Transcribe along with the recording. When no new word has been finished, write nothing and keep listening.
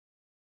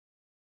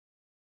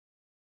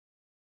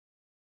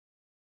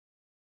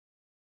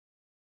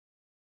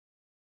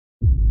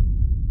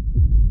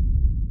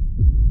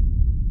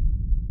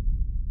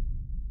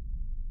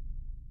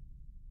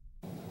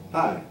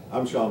Hi,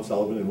 I'm Sean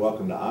Sullivan and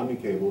welcome to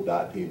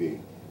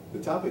OmniCable.tv. The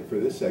topic for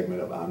this segment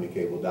of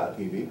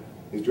OmniCable.tv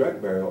is direct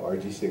burial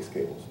RG6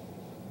 cables.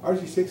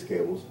 RG6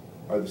 cables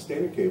are the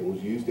standard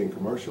cables used in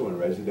commercial and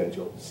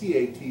residential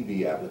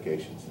CATV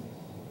applications.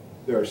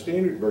 There are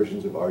standard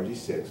versions of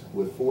RG6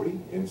 with 40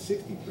 and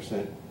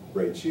 60%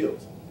 braid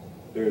shields.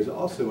 There is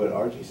also an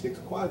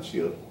RG6 quad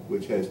shield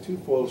which has 2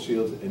 foil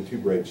shields and 2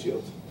 braid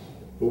shields.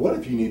 But what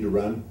if you need to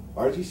run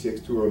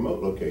RG6 to a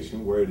remote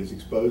location where it is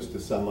exposed to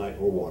sunlight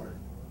or water?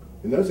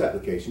 In those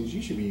applications,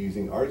 you should be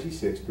using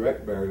RG6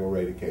 direct burial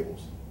rated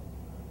cables.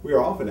 We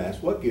are often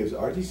asked what gives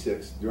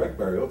RG6 direct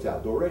burial its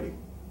outdoor rating.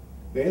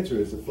 The answer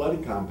is the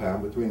flooding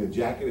compound between the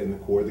jacket and the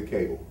core of the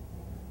cable.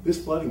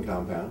 This flooding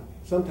compound,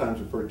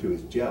 sometimes referred to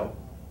as gel,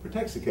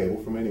 protects the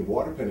cable from any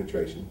water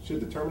penetration should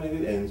the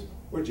terminated ends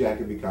or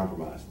jacket be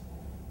compromised.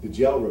 The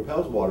gel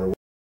repels water